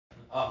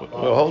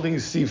We're holding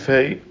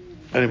Sifhei.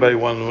 Anybody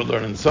want to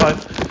learn inside?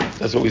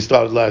 That's what we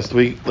started last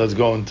week. Let's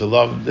go into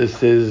love.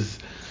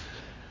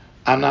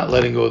 I'm not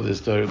letting go of this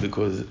Torah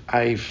because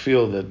I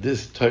feel that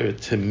this Torah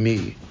to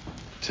me,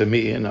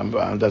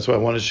 and that's what I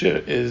want to share,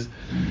 is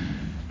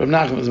Rav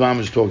Nachman's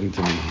mamish talking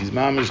to me. His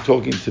mamish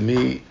talking to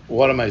me.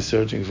 What am I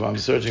searching for? I'm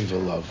searching for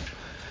love.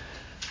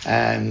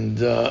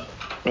 And Rav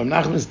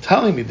Nachman is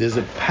telling me there's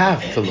a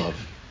path to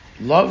love.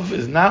 Love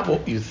is not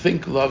what you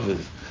think love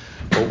is.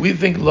 What we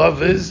think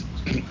love is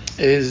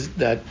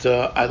that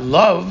I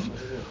love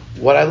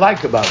what I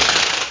like about you.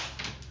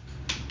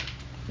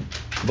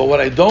 But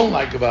what I don't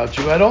like about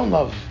you, I don't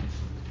love.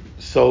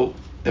 So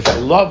if I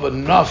love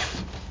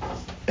enough,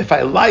 if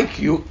I like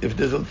you, if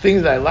there's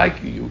things that I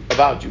like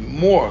about you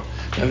more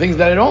than things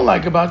that I don't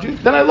like about you,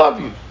 then I love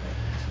you.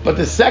 But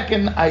the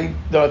second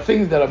there are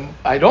things that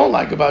I don't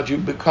like about you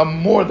become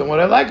more than what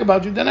I like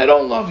about you, then I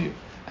don't love you.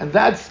 And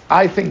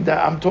I think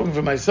that I'm talking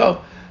for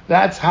myself,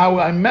 that's how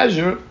I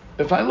measure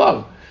if I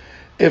love.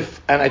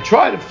 And I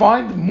try to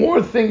find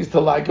more things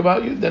to like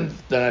about you than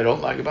I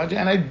don't like about you,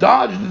 and I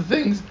dodge the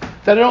things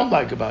that I don't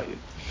like about you.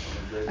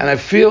 And I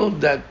feel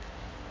that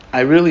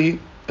I really,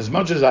 as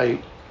much as I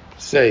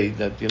say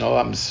that,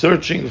 I'm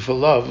searching for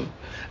love,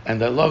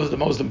 and that love is the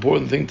most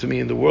important thing to me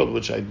in the world,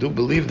 which I do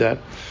believe that,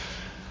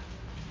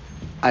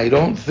 I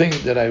don't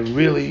think that I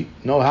really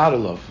know how to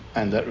love.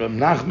 And that Rav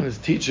Nachman is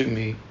teaching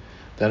me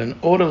that in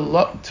order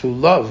to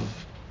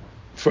love,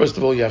 first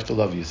of all, you have to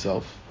love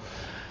yourself.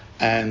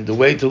 And the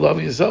way to love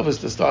yourself is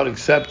to start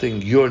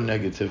accepting your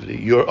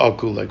negativity, your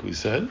akul, like we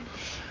said,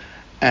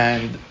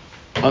 and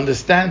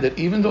understand that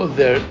even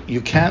though you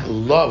can't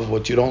love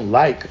what you don't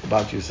like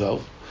about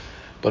yourself,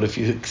 but if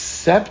you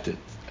accept it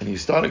and you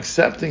start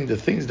accepting the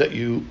things that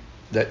your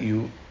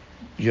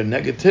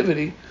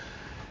negativity,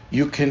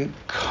 you can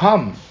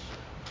come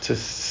to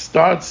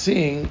start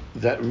seeing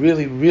that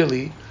really,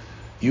 really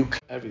you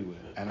can everywhere.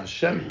 And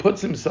Hashem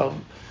puts himself.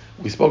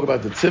 We spoke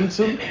about the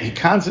tzimtzum. He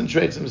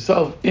concentrates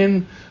himself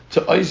into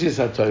oisius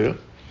HaTorah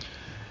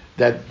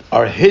that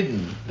are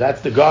hidden.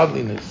 That's the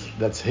godliness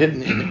that's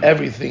hidden in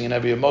everything, in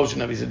every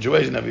emotion, every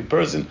situation, every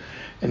person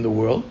in the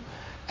world.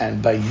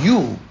 And by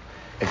you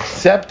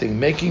accepting,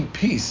 making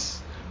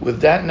peace with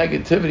that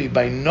negativity,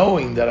 by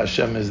knowing that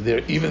Hashem is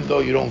there, even though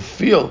you don't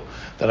feel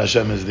that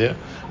Hashem is there,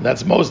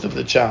 that's most of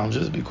the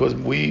challenges, because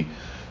we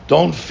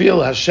don't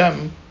feel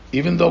Hashem,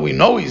 even though we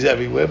know He's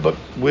everywhere, but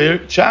we're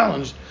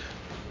challenged.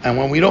 And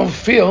when we don't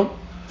feel,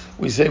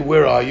 we say,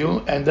 where are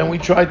you? And then we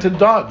try to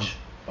dodge.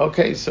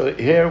 Okay, so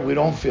here we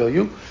don't feel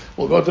you.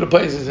 We'll go to the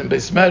places in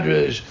Beis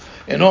Medrash,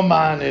 in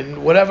Oman,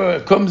 in whatever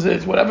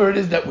it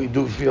is that we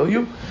do feel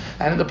you.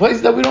 And in the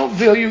places that we don't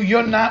feel you,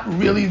 you're not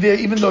really there,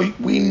 even though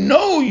we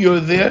know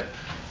you're there,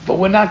 but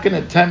we're not going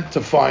to attempt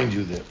to find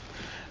you there.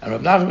 And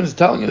Rav Nachman is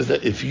telling us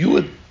that if you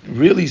would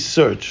really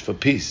search for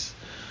peace,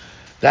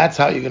 that's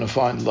how you're going to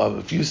find love.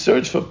 If you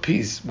search for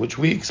peace, which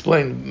we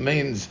explained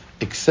means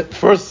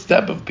first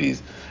step of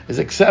peace is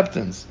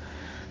acceptance.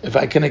 If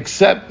I can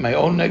accept my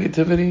own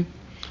negativity,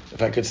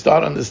 if I could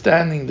start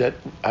understanding that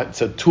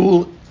it's a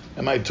tool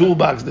in my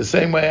toolbox, the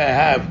same way I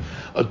have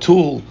a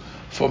tool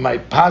for my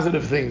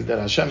positive things, that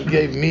Hashem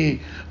gave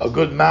me a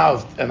good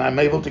mouth and I'm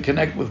able to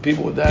connect with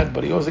people with that,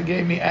 but He also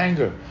gave me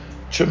anger,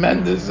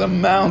 tremendous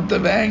amount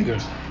of anger.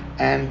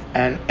 And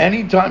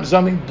anytime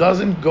something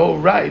doesn't go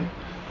right,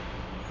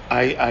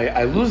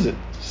 I lose it.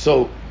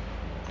 So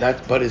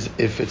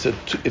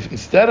if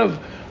instead of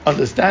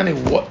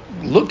understanding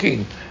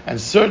looking and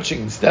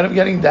searching, instead of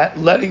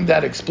letting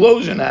that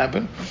explosion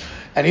happen,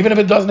 and even if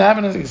it doesn't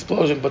happen as an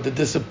explosion, but the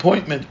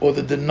disappointment or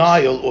the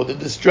denial or the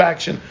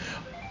distraction,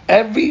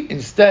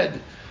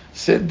 instead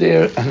sit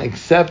there and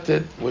accept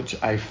it, which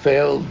I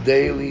fail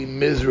daily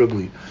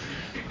miserably.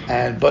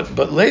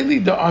 But lately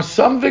there are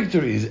some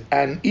victories,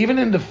 and even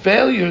in the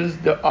failures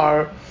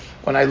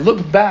when I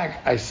look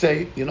back, I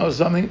say,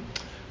 something,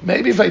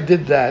 maybe if I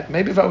did that,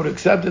 maybe if I would have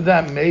accepted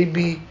that,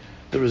 maybe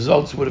the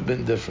results would have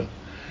been different.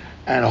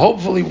 And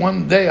hopefully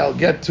one day I'll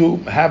get to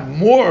have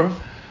more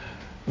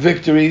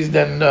victories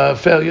than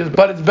failures,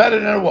 but it's better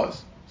than it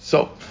was.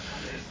 So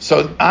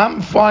I'm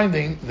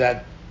finding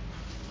that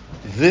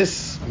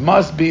this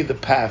must be the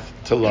path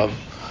to love,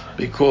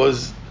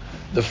 because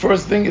the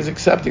first thing is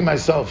accepting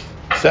myself,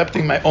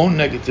 accepting my own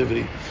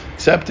negativity,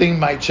 accepting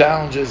my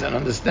challenges, and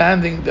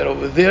understanding that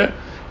over there,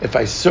 if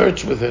I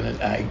search within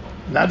it, I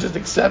not just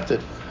accept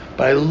it,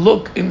 but I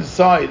look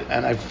inside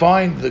and I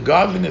find the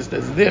godliness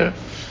that's there,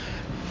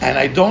 and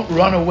I don't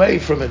run away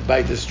from it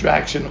by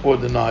distraction or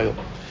denial.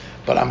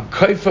 But I'm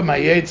kaifa my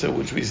yetzer,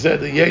 which we said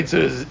the yetzer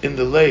is in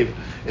the leiv,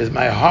 is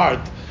my heart,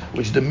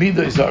 which the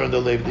midos are in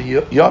the leiv,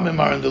 the yamim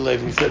are in the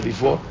leiv, we said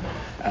before,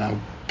 and I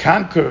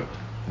conquer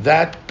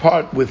that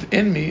part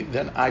within me,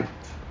 then I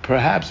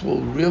perhaps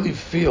will really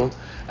feel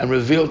and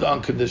reveal the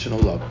unconditional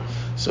love.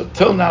 So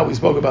till now we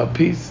spoke about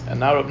peace, and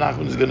now Rav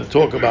Nachman is going to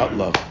talk about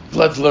love.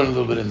 Let's learn a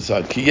little bit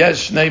inside. Ki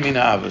yesh shnei min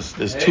ahavos.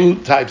 There's two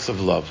types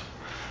of love.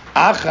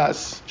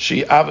 Achas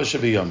she'ava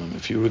shebiyomim.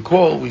 If you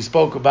recall, we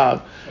spoke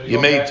about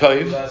Yemei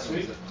Toiv.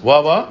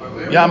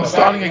 What? Yeah, I'm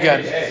starting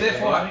again.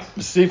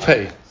 Sif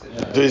Hey.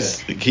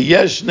 There's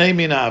kiyesh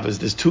neimin avas.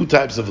 There's two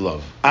types of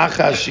love.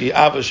 Achas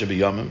she'ava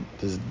shebiyomim.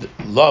 There's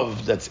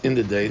love that's in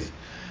the days,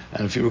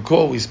 and if you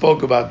recall, we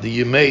spoke about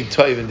the Yemei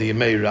Toiv and the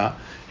Yemei Ra.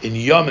 In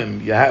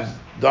Yomim, you have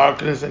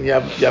darkness, and you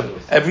have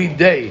every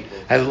day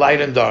has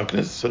light and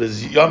darkness. So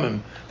there's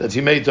Yomim that's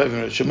Yemei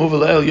Toiv. Shemuv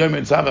le'el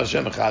Yomim tzav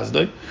Hashem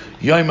chazdoi.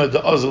 Yoma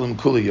de'ozelim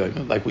kuli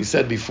Yomim. Like we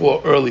said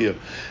before earlier,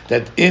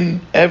 that in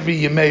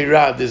every Yemei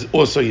Ra there's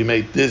also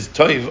there's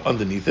Toiv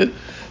underneath it.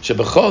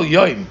 Shebechol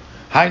Yom.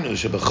 Hainu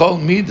shebechol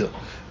midah.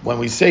 When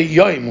we say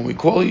Yom, when we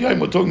call it Yom,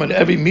 we're talking about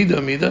every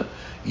midah.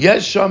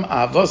 Yesh sham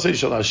avosei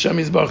shel Hashem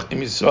Yisbarach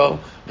im Yisrael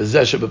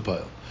b'zeh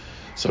shebepayil.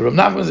 So Rav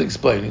Nachman is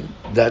explaining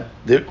that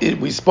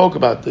we spoke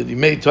about the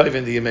Yemei Tov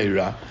and the Yemei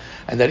Ra,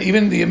 and that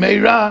even the Yemei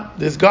Ra,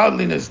 there's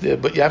godliness there,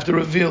 but you have to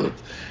reveal it.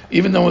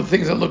 Even though when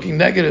things are looking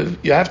negative,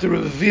 you have to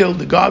reveal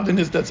the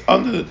godliness that's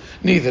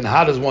underneath. And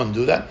how does one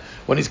do that?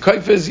 When he's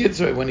Kaifez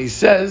Yitzray, when he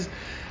says,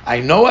 I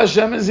know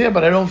Hashem is here,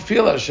 but I don't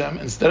feel Hashem,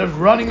 instead of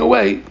running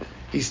away,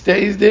 he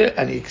stays there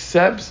and he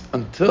accepts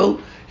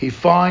until he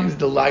finds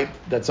the light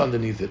that's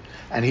underneath it.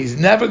 And he's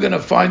never going to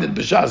find it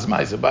b'shas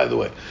ma'aseh, by the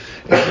way.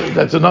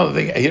 That's another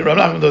thing. Here, Rav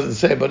Nachman doesn't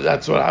say, but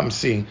that's what I'm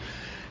seeing.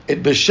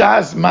 It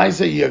b'shas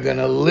ma'aseh, you're going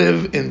to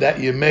live in that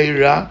Yemei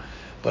Ra,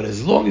 but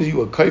as long as you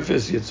were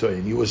kaifes yitzray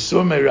and you were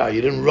surmei Ra,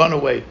 you didn't run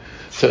away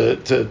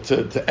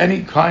to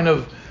any kind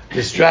of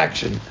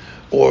distraction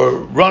or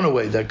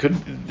runaway that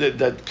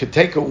could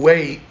take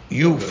away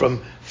you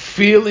from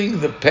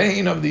feeling the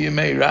pain of the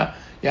Yemei Ra.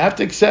 You have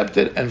to accept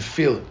it and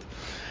feel it.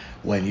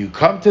 When you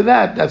come to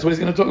that, that's what he's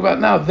going to talk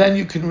about now. Then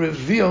you can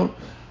reveal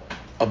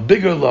a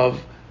bigger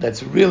love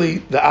that's really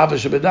the Ava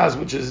Shebedas,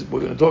 which is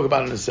we're going to talk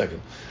about in a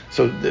second.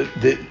 So the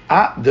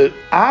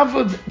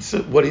Ava,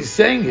 so what he's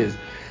saying is,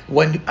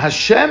 when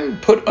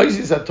Hashem put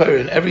Oisis HaTorah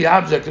in every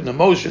object and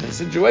emotion and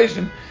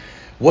situation,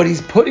 what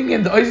he's putting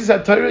in the Oisis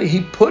HaTorah,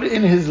 he put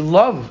in his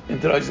love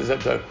into the Oisis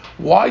HaTorah.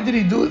 Why did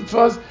he do it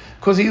for us?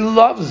 Because he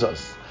loves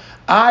us.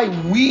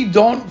 We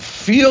don't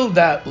feel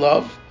that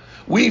love.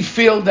 We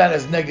feel that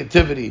as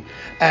negativity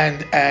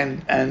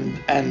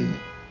and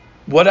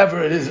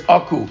whatever it is,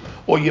 aku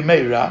or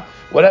Yemei Ra,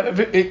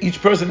 whatever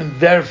each person in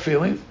their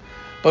feelings.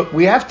 But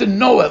we have to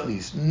know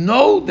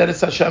that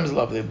it's Hashem's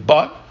love there,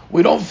 but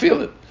we don't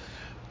feel it.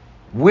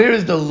 Where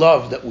is the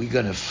love that we're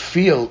going to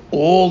feel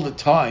all the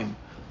time?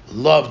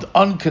 Loved,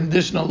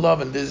 unconditional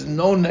love, and there's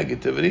no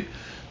negativity.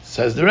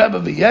 Says the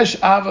Rebbe, V'yesh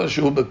ava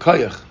shu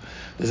b'koyach.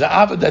 There's an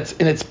ava that's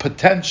in its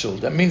potential.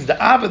 That means the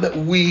ava that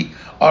we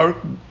are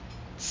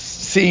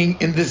seeing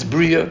in this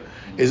bria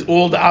is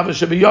all the ava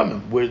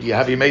shebiyomim, where you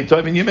have Yemei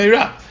Tov and Yemei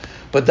Ra.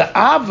 But the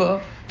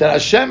ava that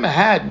Hashem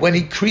had when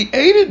He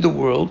created the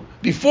world,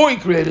 before He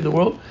created the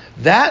world,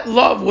 that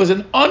love was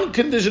an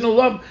unconditional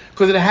love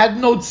because it had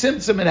no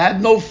tzimtzum, it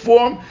had no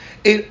form.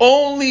 It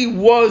only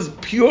was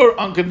pure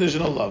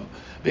unconditional love.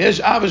 There's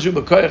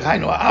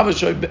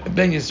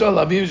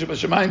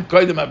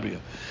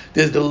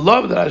the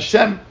love that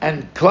Hashem,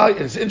 and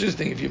it's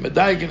interesting, if you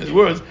medayik in his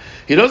words,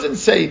 he doesn't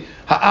say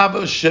ha'ava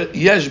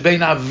yesh bein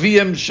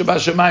aviyim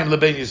shebashamayim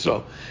lebein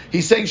Yisrael.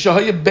 He's saying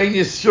shahaya bein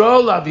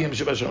Yisrael aviyim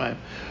shebashamayim.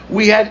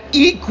 We had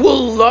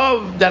equal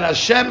love that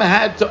Hashem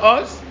had to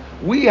us,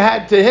 we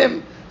had to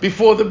Him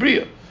before the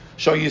bria.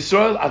 Shah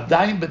Yisrael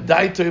adayin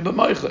b'day toy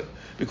b'moichay,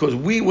 because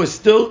we were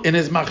still in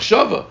His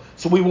machshava,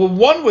 so we were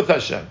one with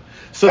Hashem.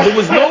 So there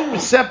was no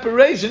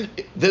separation.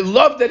 The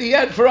love that He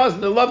had for us,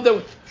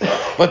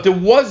 but there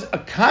was a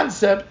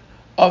concept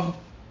of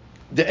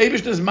the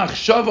Eibishter's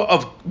machshava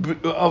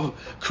of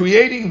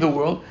creating the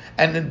world,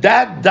 and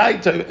that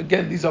daita,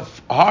 again, these are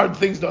hard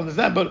things to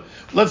understand, but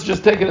let's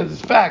just take it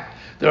as a fact.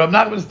 The Rav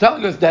Nachman is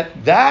telling us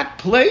that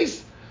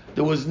place,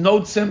 there was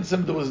no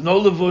tzimtzum, there was no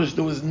levush,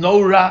 there was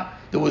no ra,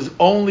 there was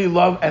only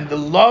love, and the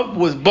love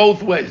was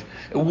both ways.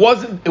 It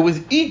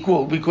was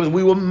equal because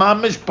we were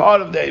mamish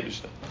part of the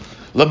Eibishter.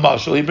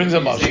 Lamashal, he brings a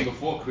mashal.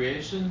 Before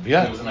creation,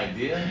 yeah, there was an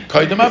idea.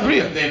 Kaidam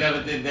Abriya. They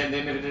never did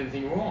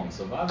anything wrong.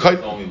 So it's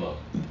only love.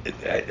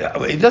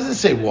 He doesn't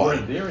say why.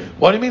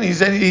 What do you mean?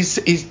 He's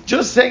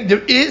just saying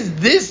there is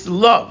this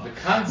love. The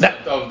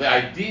concept of the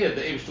idea,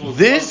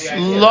 this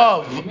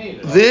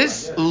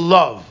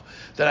love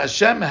that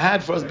Hashem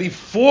had for us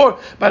before.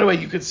 By the way,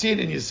 you could see it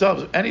in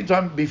yourselves.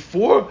 Anytime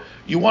before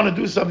you want to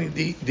do something,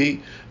 the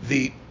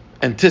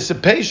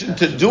anticipation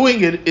to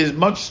doing it is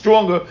much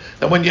stronger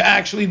than when you're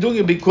actually doing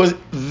it, because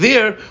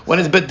there, when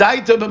it's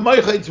bedaita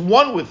b'moicha, it's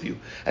one with you.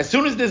 As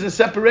soon as there's a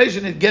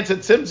separation, it gets a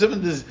tzimtzum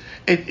and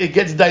it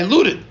gets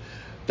diluted.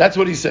 That's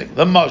what he's saying.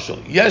 The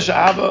mashal, yesh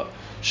ava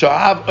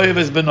sha'av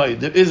oives b'noi.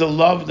 There is a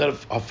love that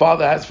a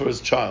father has for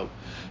his child.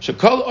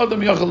 Shekol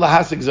adam yochel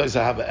lahasik zois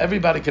hava.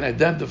 Everybody can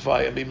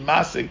identify and be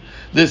massing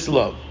this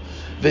love.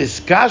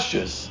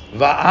 V'eskashus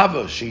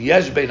va'ava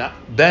sheyesh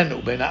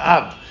benu bein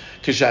ha'av.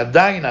 But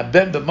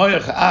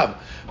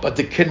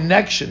the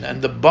connection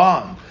and the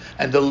bond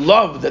and the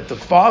love that the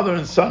father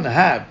and son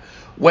have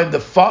when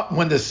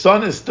the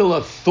son is still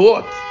a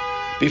thought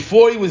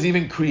before he was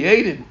even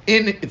created,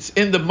 it's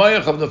in the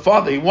mayach of the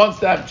father. He wants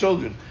to have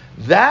children.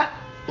 That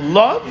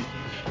love,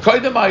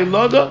 that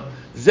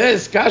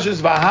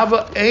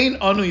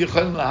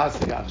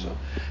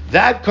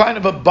kind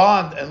of a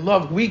bond and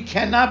love, we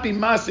cannot be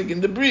masig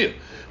in the bria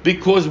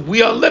because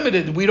we are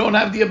limited. We don't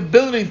have the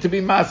ability to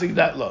be masig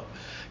that love.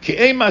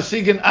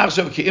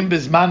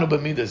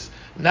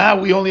 Now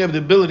we only have the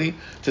ability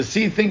to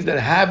see things that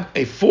have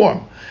a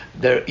form.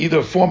 They're either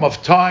a form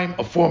of time,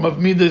 a form of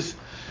midas.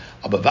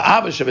 But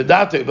this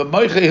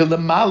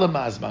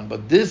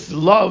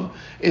love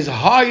is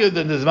higher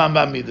than the Zman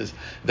B'Amidas.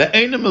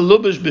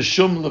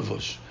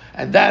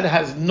 And that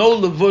has no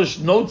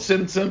levush, no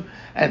tzimtzum,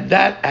 and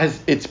that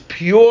has its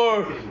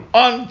pure,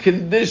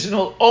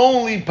 unconditional,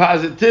 only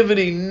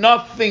positivity,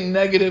 nothing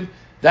negative.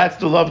 That's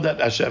the love that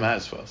Hashem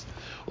has for us.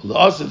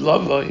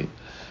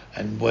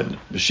 And when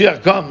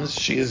Mashiach comes,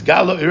 she is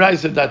Galo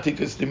Iraisa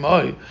Datikas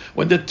Timoy.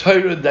 When the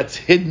Torah that's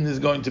hidden is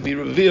going to be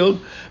revealed,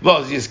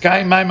 Vos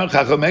Yiskai Maimar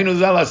Chachomenu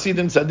Zal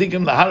Asidim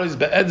Tzadikim Laharis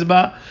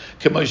Be'etzba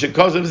K'Moshe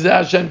Kosev Zeh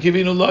Hashem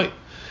Kivinu Loi.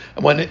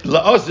 And when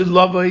La'osid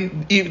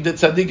Lovai, the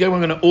Tzadikim, we're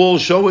going to all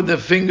show with their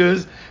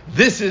fingers,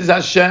 this is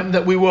Hashem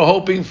that we were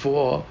hoping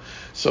for.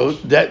 So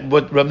that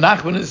what Rav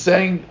Nachman is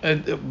saying,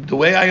 the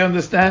way I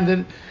understand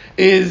it,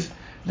 is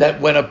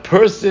that when a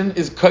person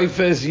is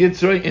koifes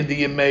yitzray in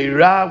the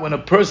Yemeira, when a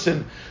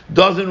person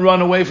doesn't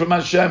run away from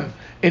Hashem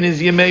in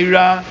his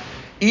Yemeira,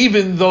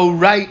 even though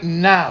right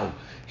now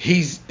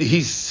he's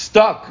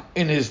stuck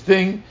in his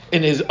thing,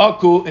 in his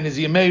aku, in his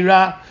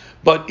Yemeira,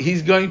 but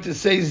he's going to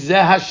say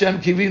Zeh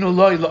Hashem kivinu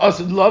loy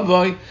la'asad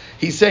lavoy.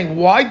 He's saying,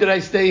 why did I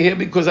stay here?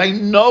 Because I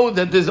know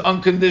that there's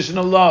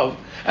unconditional love,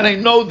 and I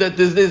know that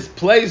there's this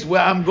place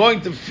where I'm going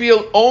to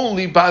feel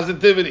only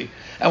positivity.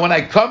 And when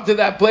I come to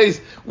that place,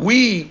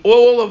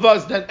 all of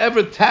us that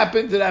ever tap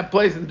into that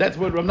place, and that's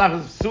what Rav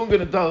Nachman is soon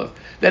going to tell us,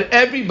 that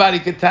everybody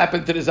can tap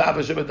into this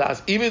Abba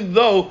Shabbatas, even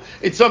though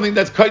it's something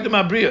that's Kaidam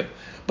Abriya.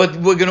 But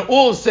we're going to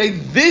all say,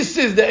 this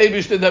is the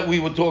Eibishter that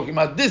we were talking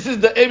about. This is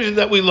the Eibishter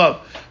that we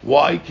love.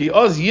 Why?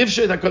 Because then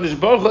HaKadosh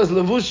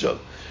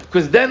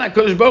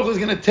Baruch Hu is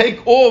going to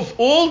take off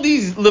all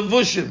these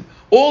levushim,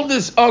 all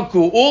this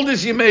aku, all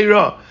this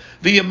Yemeirah,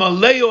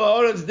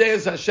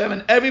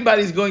 and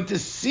everybody's going to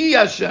see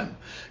Hashem.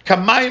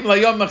 Kamayim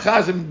layom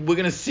mechazim. We're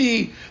going to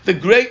see the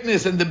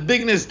greatness and the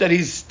bigness that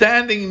He's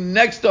standing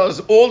next to us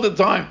all the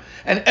time,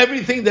 and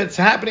everything that's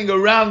happening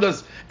around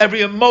us,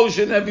 every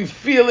emotion, every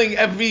feeling,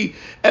 every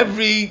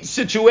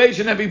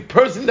situation, every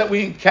person that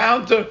we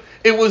encounter,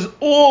 it was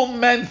all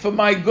meant for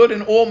my good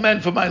and all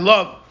meant for my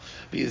love.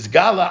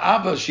 V'yizgala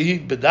Abba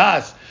shehid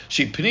bedas.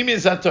 And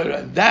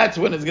that's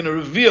when it's going to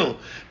reveal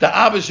the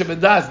Abba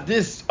Shebedas,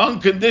 this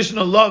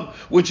unconditional love,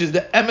 which is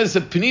the emes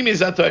of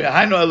Pnimis HaTorah,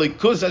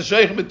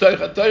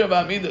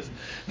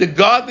 the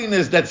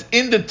godliness that's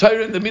in the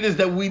Torah and the Midas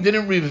that we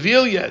didn't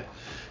reveal yet.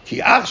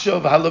 Now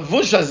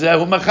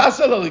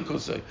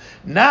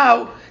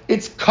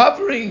it's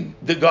covering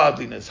the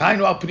godliness.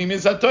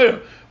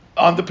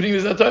 On the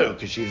Pnimis HaTorah,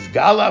 because she's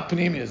Gala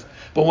Pnimis.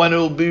 But when it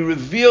will be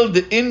revealed,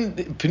 the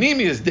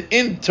Pnimius, the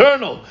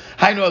internal,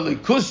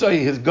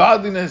 his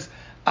godliness,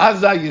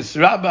 Azah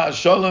Yisraba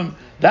Shalom,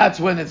 that's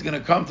when it's going to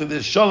come to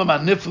this Shalom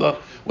HaNifla,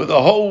 where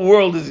the whole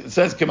world is, it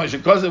says, that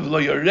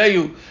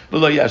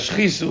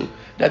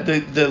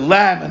the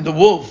lamb and the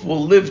wolf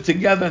will live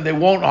together and they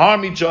won't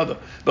harm each other.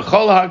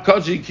 That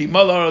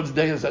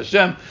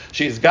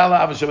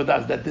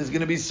there's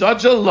going to be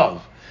such a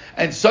love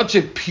and such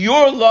a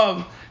pure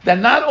love that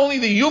not only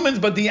the humans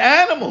but the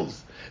animals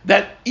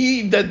that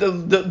eat, that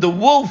the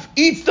wolf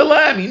eats the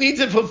lamb, he needs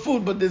it for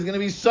food, but there's going to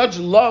be such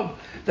love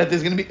that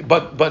there's going to be,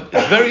 but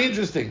it's very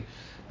interesting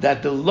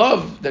that the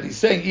love that he's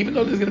saying, even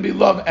though there's going to be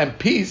love and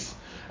peace,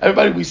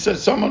 everybody, we said,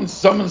 someone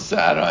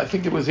said, I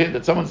think it was here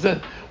that someone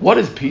said, what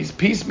is peace?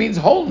 Peace means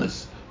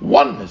wholeness,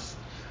 oneness.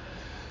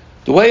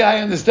 The way I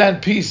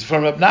understand peace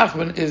from Reb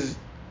Nachman is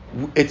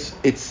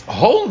it's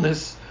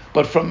wholeness,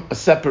 but from a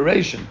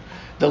separation.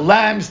 The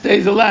lamb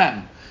stays a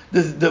lamb.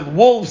 The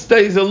wolf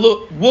stays a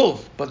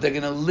wolf, but they're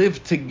going to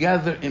live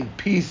together in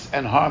peace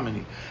and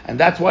harmony. And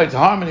that's why it's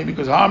harmony,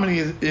 because harmony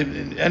is,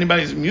 if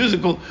anybody who's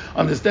musical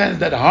understands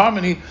that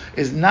harmony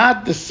is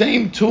not the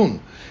same tune.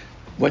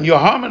 When you're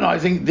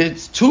harmonizing,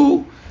 there's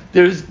two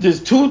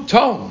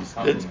tones.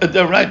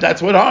 Right?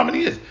 That's what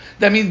harmony is.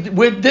 That means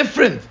we're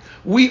different.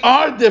 We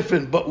are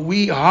different, but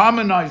we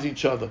harmonize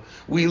each other.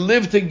 We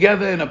live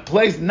together in a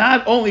place,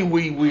 not only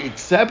we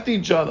accept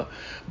each other,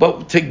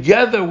 but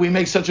together we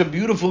make such a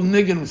beautiful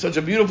niggin, such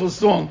a beautiful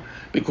song,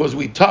 because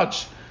we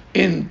touch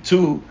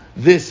into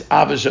this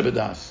Abba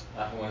Shebedas.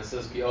 When it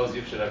says you touch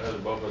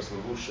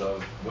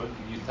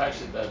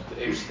it that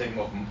the H thing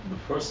of the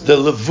person. The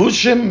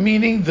levushim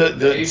meaning the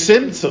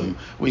tzimtzum.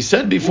 We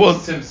said before.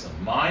 Whose tzimtzum?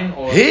 Mine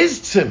or his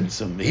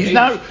tzimtzum? He's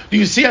not. Do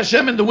you see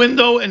Hashem in the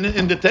window and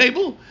in the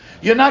table?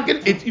 You're not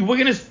going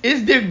to.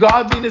 Is there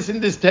godliness in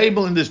this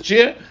table, in this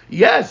chair?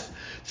 Yes.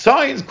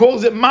 Science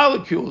calls it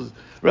molecules.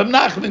 Reb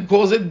Nachman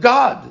calls it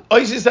God.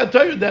 Oishis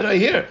HaTorah that are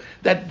here.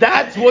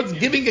 That's what's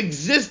giving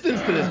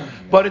existence to this.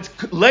 But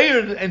it's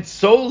layered and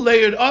so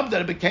layered up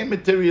that it became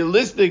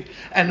materialistic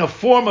and a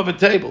form of a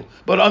table.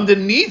 But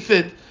underneath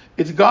it,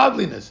 it's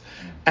godliness.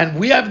 And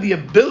we have the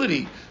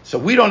ability, so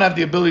we don't have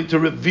the ability to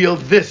reveal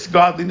this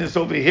godliness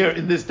over here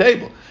in this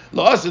table.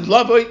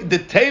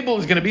 The table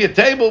is going to be a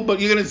table,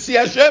 but you're going to see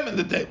Hashem in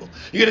the table.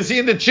 You're going to see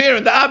in the chair,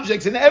 in the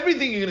objects, in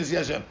everything you're going to see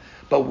Hashem.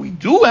 But we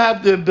do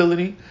have the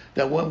ability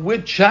that when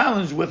we're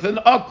challenged with an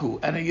aku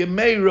and a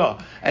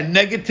yemeira and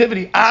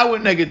negativity, our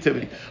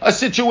negativity, a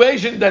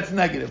situation that's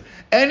negative,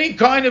 any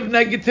kind of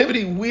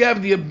negativity, we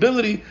have the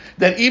ability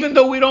that even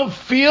though we don't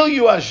feel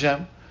you,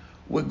 Hashem,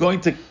 we're going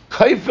to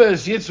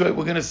kaifas yitzray,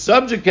 we're going to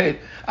subjugate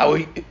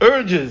our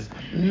urges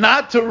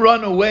not to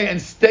run away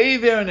and stay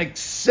there and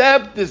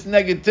accept this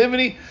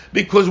negativity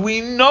because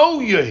we know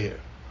you're here.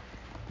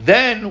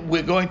 Then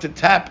we're going to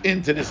tap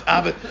into this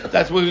Abba.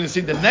 That's what we're going to see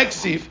the next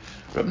Sif.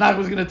 Reb Nachman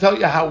was going to tell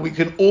you how we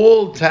can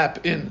all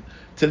tap in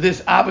to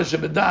this Abba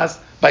Shebedas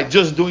by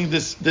just doing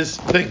this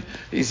thing.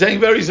 He's saying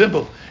very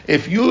simple.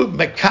 If you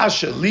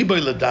mekasha liboy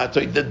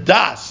ladato, the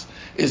das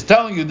is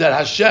telling you that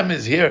Hashem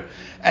is here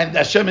and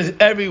Hashem is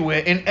everywhere,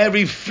 in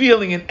every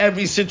feeling, in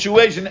every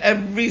situation,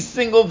 every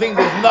single thing.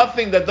 There's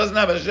nothing that doesn't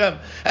have Hashem.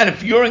 And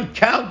if you're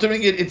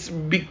encountering it, it's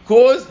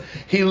because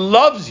He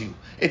loves you.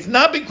 It's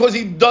not because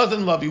He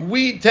doesn't love you.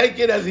 We take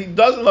it as He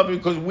doesn't love you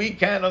because we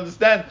can't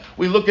understand.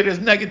 We look at it as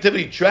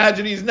negativity.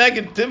 Tragedy is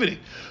negativity.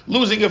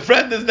 Losing a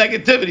friend is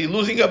negativity.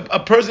 Losing a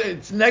person,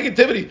 it's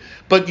negativity.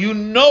 But you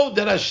know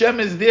that Hashem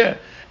is there.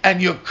 And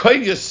you're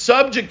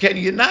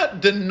subjugating, you're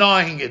not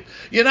denying it.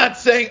 You're not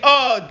saying,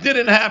 oh, it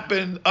didn't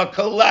happen, a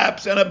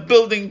collapse and a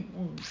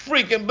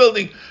freaking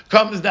building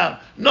comes down.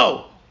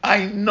 No,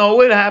 I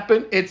know it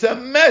happened. It's a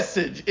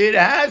message. It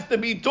has to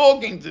be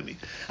talking to me.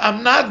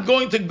 I'm not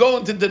going to go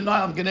into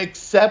denial. I'm going to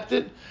accept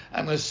it.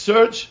 I'm going to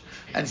search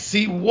and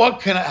see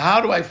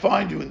how do I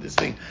find you in this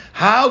thing?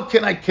 How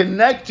can I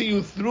connect to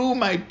you through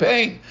my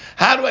pain?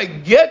 How do I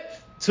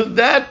get to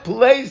that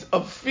place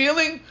of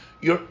feeling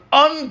your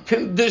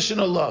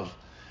unconditional love?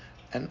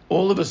 And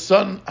all of a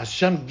sudden,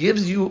 Hashem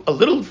gives you a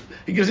little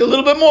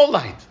bit more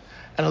light,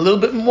 and a little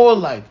bit more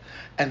light.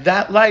 And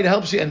that light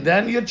helps you, and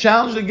then you're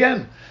challenged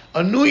again.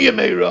 A new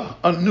Yemeira,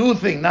 a new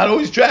thing, not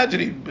always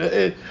tragedy,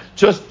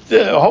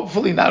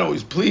 hopefully not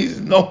always, please,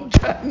 no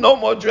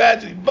more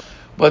tragedy.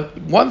 But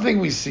one thing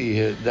we see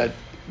here, that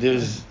there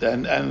is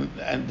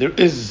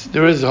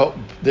hope.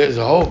 There's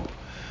hope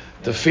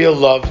to feel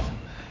loved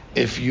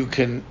if you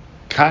can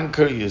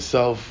conquer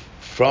yourself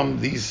from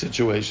these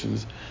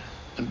situations.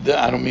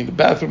 I don't mean the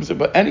bathrooms,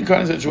 but any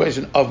kind of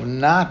situation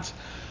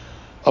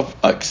of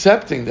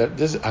accepting that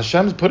this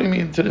Hashem's putting me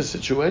into this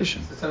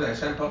situation. So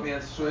Hashem put me in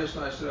a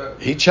situation I should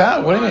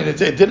have. What do you mean? It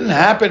didn't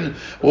happen.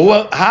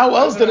 Well, how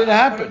else did it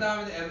happen?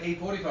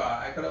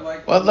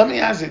 Well, let me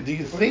ask you. Do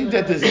you think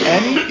that there's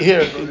any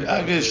here?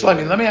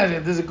 Shloime, let me ask you.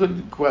 This is a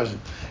good question.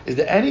 Is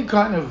there any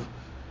kind of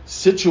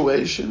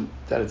situation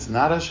that it's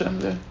not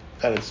Hashem there?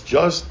 That it's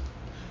just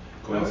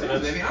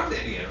coincidence? Maybe I'm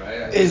the idiot,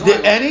 right? Is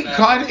there any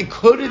kind?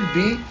 Could it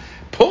be?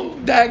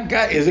 Punk that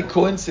guy. Is it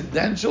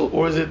coincidental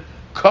or is it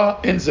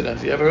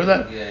coincidence? You ever heard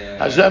that? Yeah.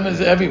 Hashem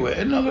is everywhere.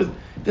 In other words,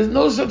 there's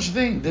no such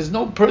thing. There's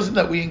no person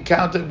that we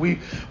encountered. We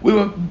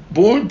were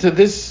born to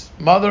this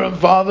mother and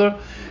father,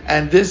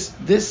 and this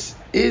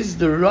is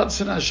the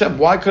Ratzon Hashem.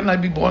 Why couldn't I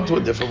be born to a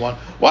different one?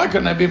 Why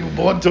couldn't I be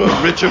born to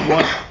a richer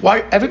one?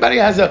 Why? Everybody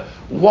has a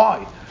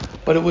why,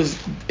 but it was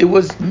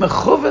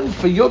mechuven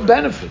for your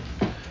benefit.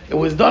 It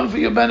was done for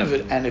your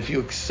benefit, and if you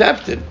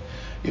accept it,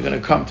 you're going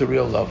to come to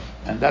real love,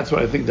 and that's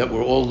what I think that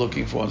we're all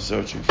looking for and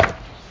searching for.